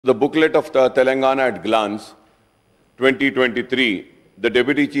The booklet of the Telangana at Glance 2023, the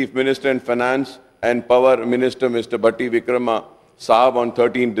Deputy Chief Minister and Finance and Power Minister Mr. Bhatti Vikrama Saab on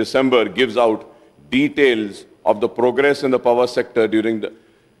 13 December gives out details of the progress in the power sector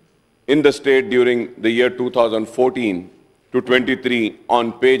in the state during the year 2014 to 23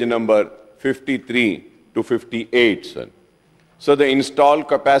 on page number 53 to 58. Sir. So the installed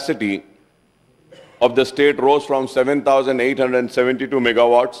capacity of the state rose from 7,872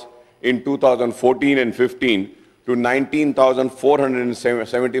 megawatts in 2014 and 15 to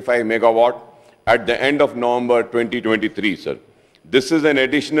 19,475 megawatt at the end of November 2023, sir. This is an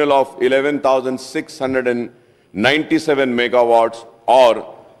additional of 11,697 megawatts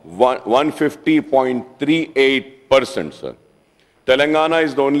or 150.38%, sir. Telangana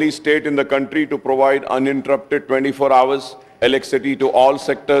is the only state in the country to provide uninterrupted 24 hours electricity to all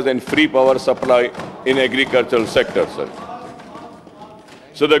sectors and free power supply in agricultural sector, sir.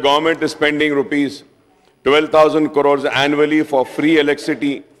 So the government is spending rupees 12,000 crores annually for free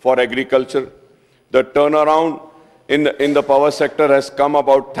electricity for agriculture. The turnaround in the power sector has come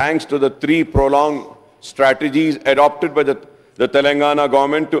about thanks to the three prolonged strategies adopted by the Telangana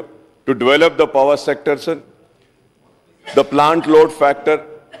government to develop the power sector, sir. The plant load factor,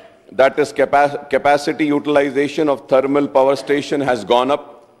 that is capacity utilization of thermal power station, has gone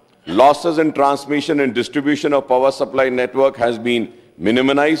up. Losses in transmission and distribution of power supply network has been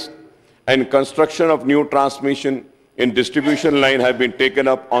minimized, and construction of new transmission and distribution line have been taken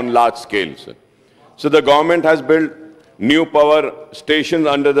up on large scale, sir. So the government has built new power stations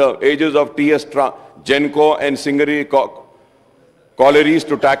under the aegis of TS Genco and Singareni collieries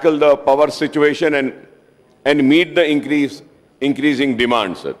to tackle the power situation and meet the increasing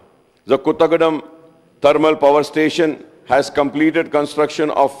demand, sir. The Kuttagadam Thermal Power Station has completed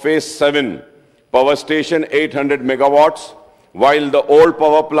construction of Phase 7 power station, 800 megawatts, while the old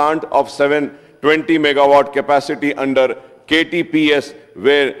power plant of 720 megawatt capacity under KTPS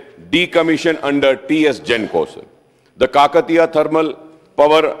were decommissioned under TS Genco, sir. The Kakatiya Thermal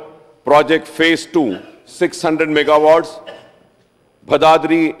Power Project Phase 2, 600 megawatts,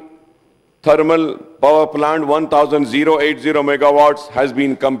 Bhadadri Thermal Power Plant 1,080 megawatts has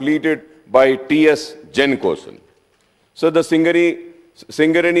been completed by TS Genco. So the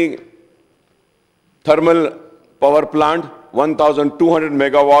Singareni Thermal Power Plant 1,200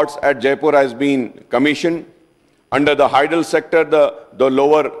 megawatts at Jaipur has been commissioned. Under the hydel sector, the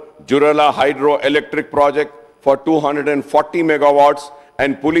lower Jurala Hydroelectric Project for 240 megawatts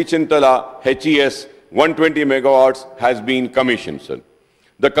and Pulichintala HES 120 megawatts has been commissioned, sir.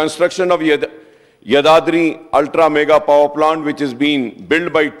 The construction of Yadadri Ultra Mega Power Plant, which is being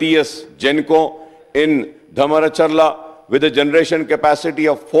built by TS Genco in Dhamaracharla with a generation capacity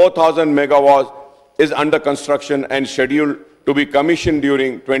of 4,000 megawatts, is under construction and scheduled to be commissioned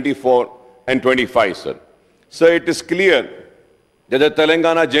during 24 and 25, sir. So it is clear that the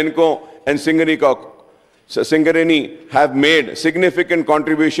Telangana Genco and Singareni have made significant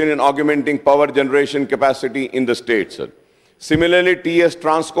contribution in augmenting power generation capacity in the state, sir. Similarly, TS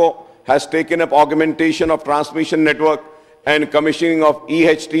Transco has taken up augmentation of transmission network and commissioning of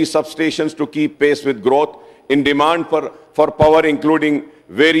EHT substations to keep pace with growth in demand for power, including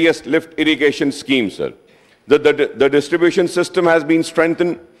various lift irrigation schemes, sir. The distribution system has been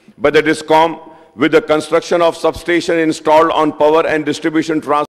strengthened by the DISCOM with the construction of substation installed on power and distribution transmission